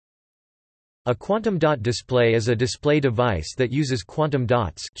A quantum dot display is a display device that uses quantum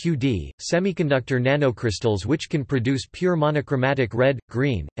dots (QD), semiconductor nanocrystals which can produce pure monochromatic red,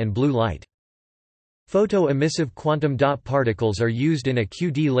 green, and blue light. Photo-emissive quantum dot particles are used in a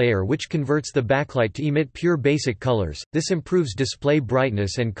QD layer which converts the backlight to emit pure basic colors. This improves display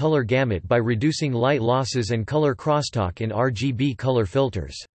brightness and color gamut by reducing light losses and color crosstalk in RGB color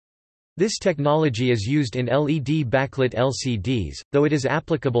filters. This technology is used in LED backlit LCDs, though it is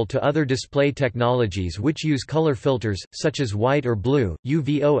applicable to other display technologies which use color filters, such as white or blue,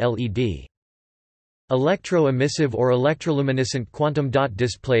 UV OLED. Electro-emissive or electroluminescent quantum dot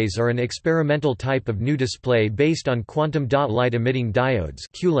displays are an experimental type of new display based on quantum dot light-emitting diodes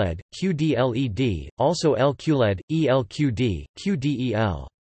QLED, QD-LED, also LQLED, ELQD, QDEL.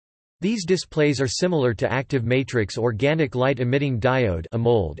 These displays are similar to active matrix organic light-emitting diode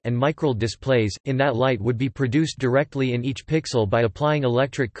and microLED displays, in that light would be produced directly in each pixel by applying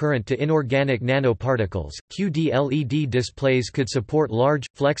electric current to inorganic nanoparticles. QD-LED displays could support large,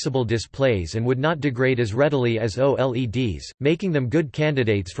 flexible displays and would not degrade as readily as OLEDs, making them good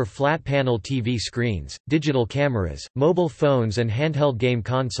candidates for flat-panel TV screens, digital cameras, mobile phones and handheld game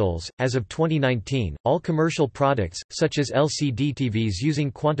consoles. As of 2019, all commercial products, such as LCD TVs using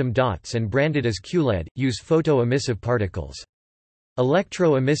quantum dots and branded as QLED, use photo-emissive particles.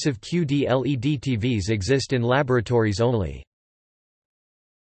 Electro-emissive QD-LED TVs exist in laboratories only.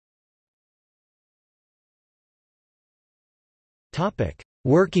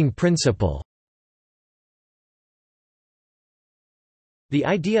 Working principle. The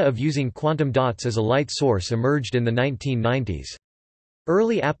idea of using quantum dots as a light source emerged in the 1990s.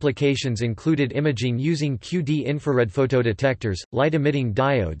 Early applications included imaging using QD infrared photodetectors, light-emitting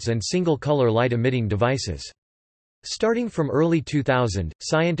diodes and single-color light-emitting devices. Starting from early 2000,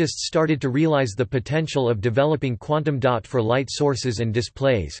 scientists started to realize the potential of developing quantum dot for light sources and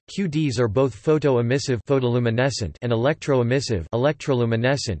displays. QDs are both photo-emissive photoluminescent and electro-emissive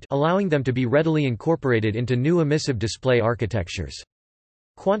electroluminescent, allowing them to be readily incorporated into new emissive display architectures.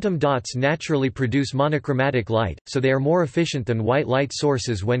 Quantum dots naturally produce monochromatic light, so they are more efficient than white light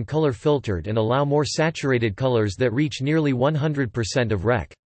sources when color filtered and allow more saturated colors that reach nearly 100% of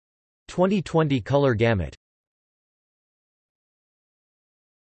Rec. 2020 color gamut.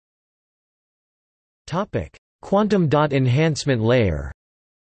 Quantum dot enhancement layer.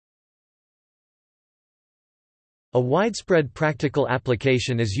 A widespread practical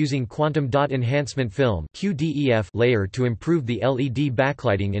application is using quantum dot enhancement film (QDEF) layer to improve the LED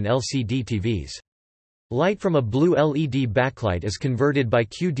backlighting in LCD TVs. Light from a blue LED backlight is converted by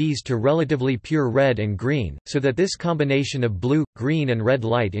QDs to relatively pure red and green, so that this combination of blue, green and red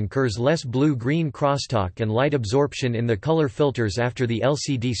light incurs less blue-green crosstalk and light absorption in the color filters after the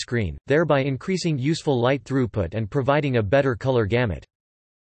LCD screen, thereby increasing useful light throughput and providing a better color gamut.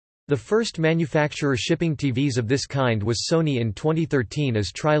 The first manufacturer shipping TVs of this kind was Sony in 2013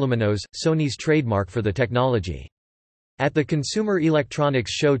 as Triluminos, Sony's trademark for the technology. At the Consumer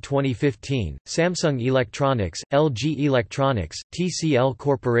Electronics Show 2015, Samsung Electronics, LG Electronics, TCL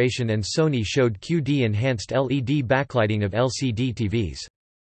Corporation and Sony showed QD-enhanced LED backlighting of LCD TVs.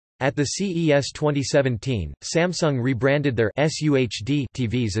 At the CES 2017, Samsung rebranded their SUHD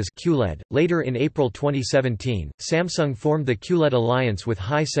TVs as QLED. Later in April 2017, Samsung formed the QLED Alliance with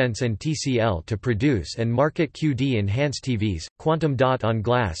Hisense and TCL to produce and market QD-enhanced TVs. Quantum dot on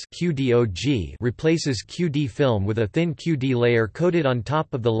glass (QDOG) replaces QD film with a thin QD layer coated on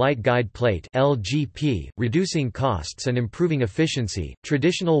top of the light guide plate (LGP), reducing costs and improving efficiency.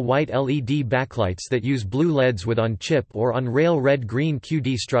 Traditional white LED backlights that use blue LEDs with on-chip or on-rail red-green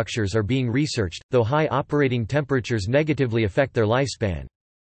QD structures are being researched, though high operating temperatures negatively affect their lifespan.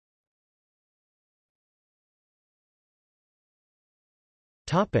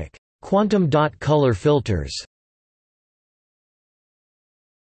 Quantum dot color filters.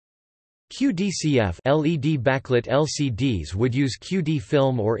 QDCF LED backlit LCDs would use QD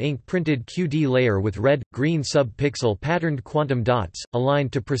film or ink-printed QD layer with red, green sub-pixel patterned quantum dots,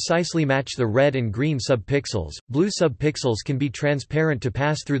 aligned to precisely match the red and green sub-pixels. Blue sub-pixels can be transparent to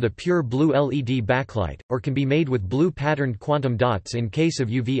pass through the pure blue LED backlight, or can be made with blue patterned quantum dots in case of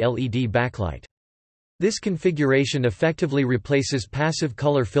UV LED backlight. This configuration effectively replaces passive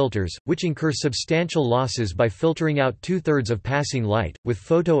color filters, which incur substantial losses by filtering out two-thirds of passing light, with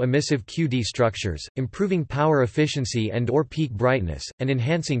photo-emissive QD structures, improving power efficiency and/or peak brightness, and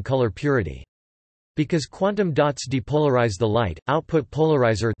enhancing color purity. Because quantum dots depolarize the light, output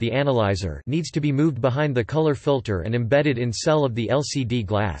polarizer, the analyzer, needs to be moved behind the color filter and embedded in cell of the LCD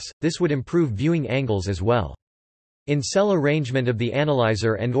glass. This would improve viewing angles as well. In-cell arrangement of the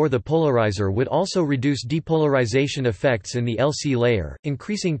analyzer and/or the polarizer would also reduce depolarization effects in the LC layer,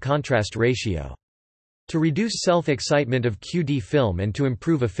 increasing contrast ratio. To reduce self-excitement of QD film and to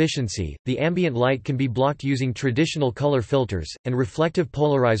improve efficiency, the ambient light can be blocked using traditional color filters, and reflective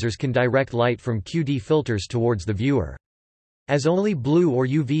polarizers can direct light from QD filters towards the viewer. As only blue or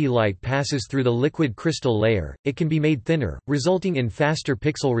UV light passes through the liquid crystal layer, it can be made thinner, resulting in faster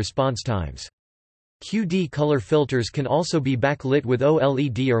pixel response times. QD color filters can also be backlit with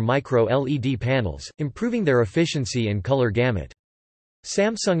OLED or micro-LED panels, improving their efficiency and color gamut.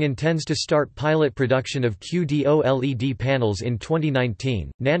 Samsung intends to start pilot production of QD OLED panels in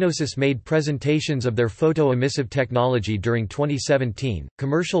 2019. Nanosys made presentations of their photo-emissive technology during 2017.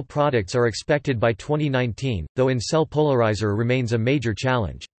 Commercial products are expected by 2019, though in-cell polarizer remains a major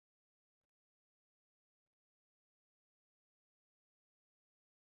challenge.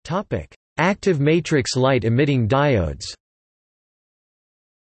 Topic: Active matrix light-emitting diodes.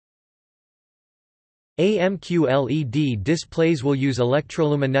 AMQLED displays will use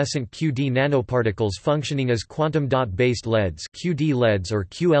electroluminescent QD nanoparticles functioning as quantum dot-based LEDs, QD LEDs or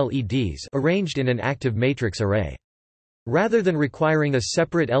QLEDs, arranged in an active matrix array. Rather than requiring a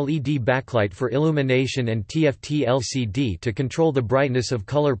separate LED backlight for illumination and TFT LCD to control the brightness of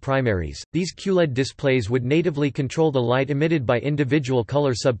color primaries, these QLED displays would natively control the light emitted by individual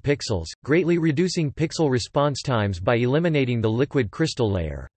color subpixels, greatly reducing pixel response times by eliminating the liquid crystal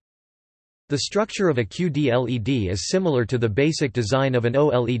layer. The structure of a QD LED is similar to the basic design of an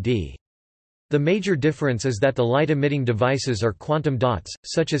OLED. The major difference is that the light-emitting devices are quantum dots,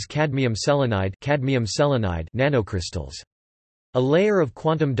 such as cadmium selenide nanocrystals. A layer of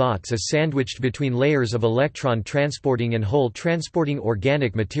quantum dots is sandwiched between layers of electron-transporting and hole-transporting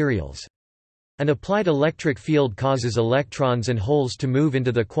organic materials. An applied electric field causes electrons and holes to move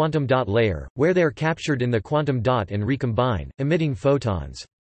into the quantum dot layer, where they are captured in the quantum dot and recombine, emitting photons.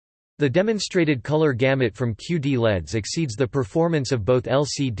 The demonstrated color gamut from QD LEDs exceeds the performance of both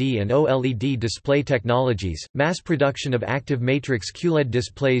LCD and OLED display technologies. Mass production of active matrix QLED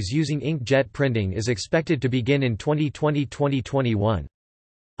displays using inkjet printing is expected to begin in 2020-2021.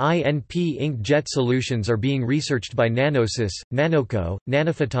 INP inkjet solutions are being researched by Nanosys, Nanoco,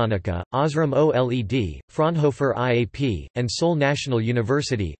 Nanophotonica, Osram OLED, Fraunhofer IAP, and Seoul National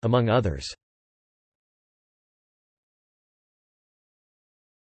University, among others.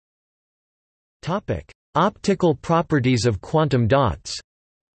 Optical properties of quantum dots.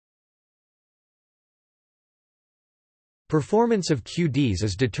 Performance of QDs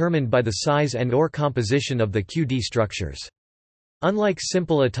is determined by the size and/or composition of the QD structures. Unlike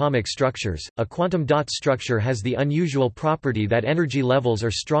simple atomic structures, a quantum dot structure has the unusual property that energy levels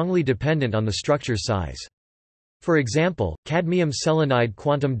are strongly dependent on the structure's size. For example, cadmium selenide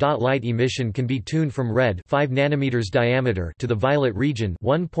quantum dot light emission can be tuned from red 5 nanometers diameter to the violet region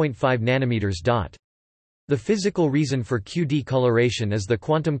 1.5 nanometers dot. The physical reason for QD coloration is the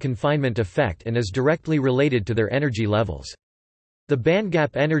quantum confinement effect and is directly related to their energy levels. The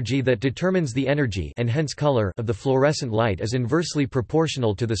bandgap energy that determines the energy and hence color of the fluorescent light is inversely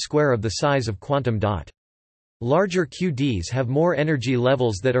proportional to the square of the size of quantum dot. Larger QDs have more energy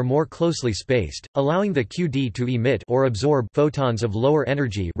levels that are more closely spaced, allowing the QD to emit or absorb photons of lower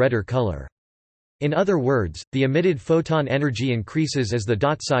energy redder color. In other words, the emitted photon energy increases as the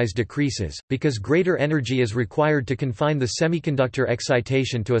dot size decreases, because greater energy is required to confine the semiconductor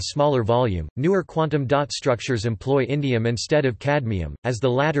excitation to a smaller volume. Newer quantum dot structures employ indium instead of cadmium, as the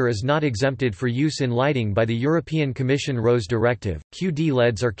latter is not exempted for use in lighting by the European Commission ROSE directive. QD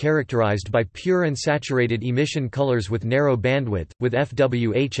LEDs are characterized by pure and saturated emission colors with narrow bandwidth, with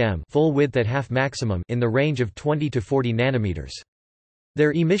FWHM full width at half maximum in the range of 20 to 40 nanometers.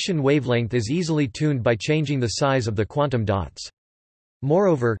 Their emission wavelength is easily tuned by changing the size of the quantum dots.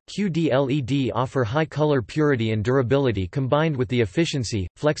 Moreover, QD LED offer high color purity and durability combined with the efficiency,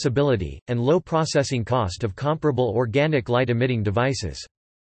 flexibility, and low processing cost of comparable organic light-emitting devices.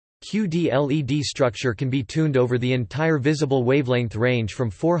 QD LED structure can be tuned over the entire visible wavelength range from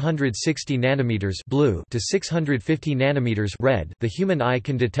 460 nanometers blue to 650 nanometers red. The human eye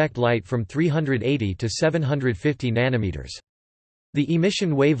can detect light from 380 to 750 nanometers. The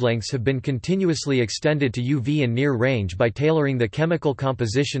emission wavelengths have been continuously extended to UV and near range by tailoring the chemical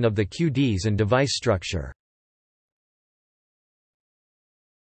composition of the QDs and device structure.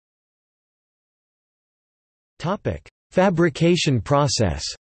 Fabrication process.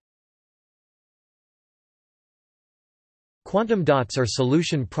 Quantum dots are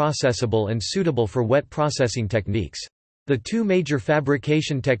solution processable and suitable for wet processing techniques. The two major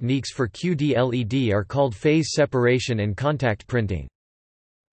fabrication techniques for QD LED are called phase separation and contact printing.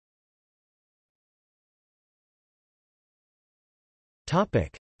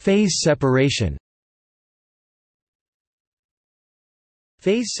 Phase separation.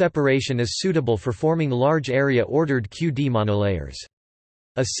 Phase separation is suitable for forming large-area ordered QD monolayers.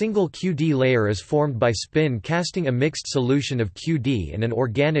 A single QD layer is formed by spin casting a mixed solution of QD and an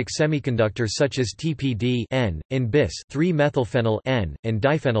organic semiconductor such as TPD N, in bis 3-methylphenyl N, and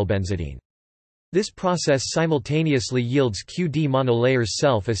diphenylbenzidine. This process simultaneously yields QD monolayers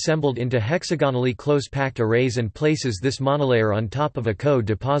self-assembled into hexagonally close-packed arrays and places this monolayer on top of a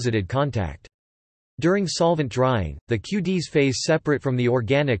co-deposited contact. During solvent drying, the QDs phase separate from the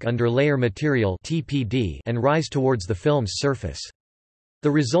organic underlayer material (TPD) and rise towards the film's surface.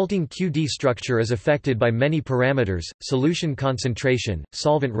 The resulting QD structure is affected by many parameters: solution concentration,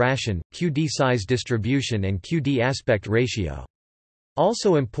 solvent ration, QD size distribution and QD aspect ratio.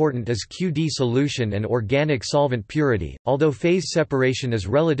 Also important is QD solution and organic solvent purity. Although phase separation is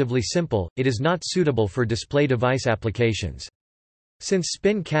relatively simple, it is not suitable for display device applications. Since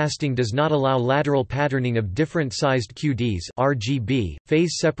spin casting does not allow lateral patterning of different-sized QDs (RGB),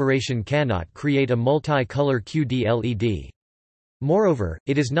 phase separation cannot create a multi-color QD LED. Moreover,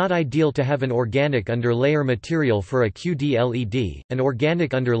 it is not ideal to have an organic underlayer material for a QD LED. An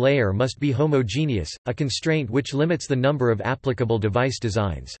organic underlayer must be homogeneous, a constraint which limits the number of applicable device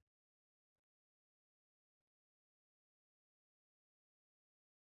designs.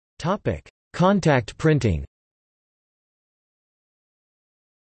 Topic: Contact printing.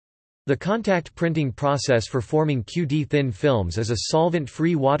 The contact printing process for forming QD thin films is a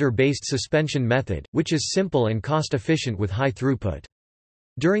solvent-free water-based suspension method, which is simple and cost-efficient with high throughput.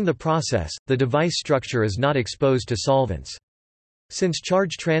 During the process, the device structure is not exposed to solvents. Since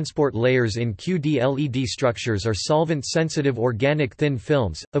charge transport layers in QD LED structures are solvent-sensitive organic thin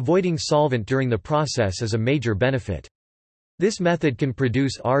films, avoiding solvent during the process is a major benefit. This method can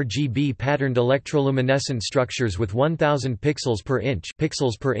produce RGB patterned electroluminescent structures with 1000 pixels per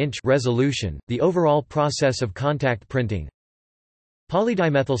inch resolution. The overall process of contact printing,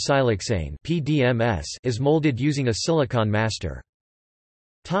 polydimethylsiloxane (PDMS), is molded using a silicon master.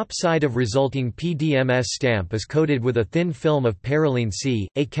 Top side of resulting PDMS stamp is coated with a thin film of perylene C,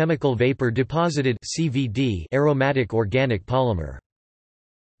 a chemical vapor deposited (CVD) aromatic organic polymer.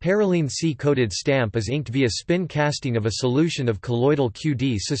 Perylene C-coated stamp is inked via spin casting of a solution of colloidal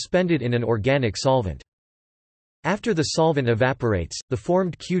QD suspended in an organic solvent. After the solvent evaporates, the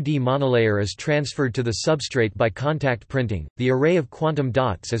formed QD monolayer is transferred to the substrate by contact printing. The array of quantum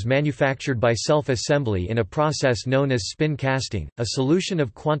dots is manufactured by self-assembly in a process known as spin casting. A solution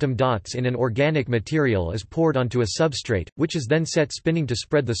of quantum dots in an organic material is poured onto a substrate, which is then set spinning to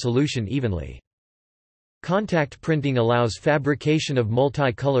spread the solution evenly. Contact printing allows fabrication of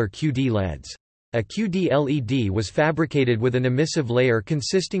multicolor QD LEDs. A QD LED was fabricated with an emissive layer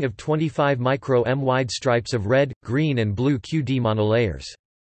consisting of 25 µm wide stripes of red, green and blue QD monolayers.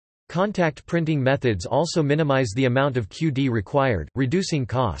 Contact printing methods also minimize the amount of QD required, reducing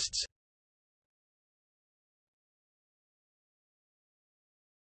costs.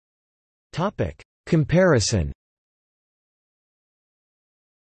 Comparison.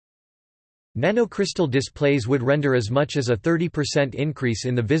 Nanocrystal displays would render as much as a 30% increase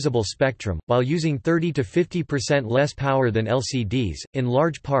in the visible spectrum, while using 30 to 50% less power than LCDs, in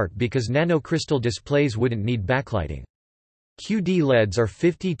large part because nanocrystal displays wouldn't need backlighting. QD LEDs are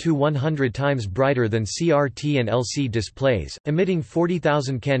 50 to 100 times brighter than CRT and LC displays, emitting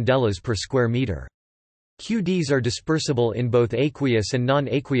 40,000 candelas per square meter. QDs are dispersible in both aqueous and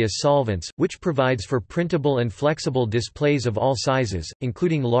non-aqueous solvents, which provides for printable and flexible displays of all sizes,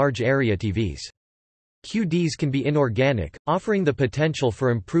 including large area TVs. QDs can be inorganic, offering the potential for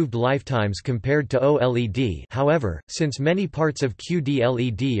improved lifetimes compared to OLED. However, since many parts of QD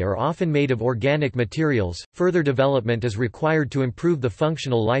LED are often made of organic materials, further development is required to improve the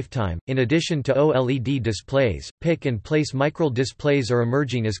functional lifetime. In addition to OLED displays, pick-and-place microdisplays are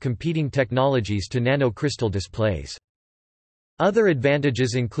emerging as competing technologies to nanocrystal displays. Other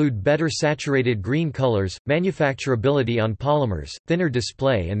advantages include better saturated green colors, manufacturability on polymers, thinner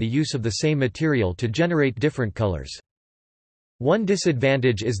display and the use of the same material to generate different colors. One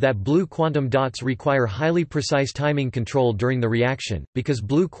disadvantage is that blue quantum dots require highly precise timing control during the reaction, because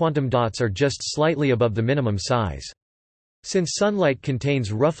blue quantum dots are just slightly above the minimum size. Since sunlight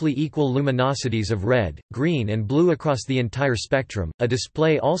contains roughly equal luminosities of red, green and blue across the entire spectrum, a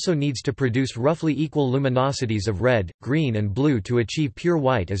display also needs to produce roughly equal luminosities of red, green and blue to achieve pure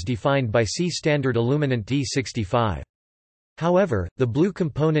white as defined by C standard illuminant D65. However, the blue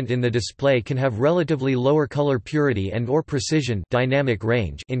component in the display can have relatively lower color purity and/or precision dynamic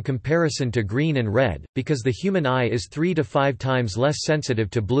range in comparison to green and red, because the human eye is 3 to 5 times less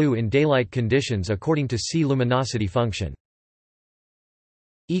sensitive to blue in daylight conditions according to C luminosity function.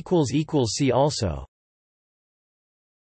 See also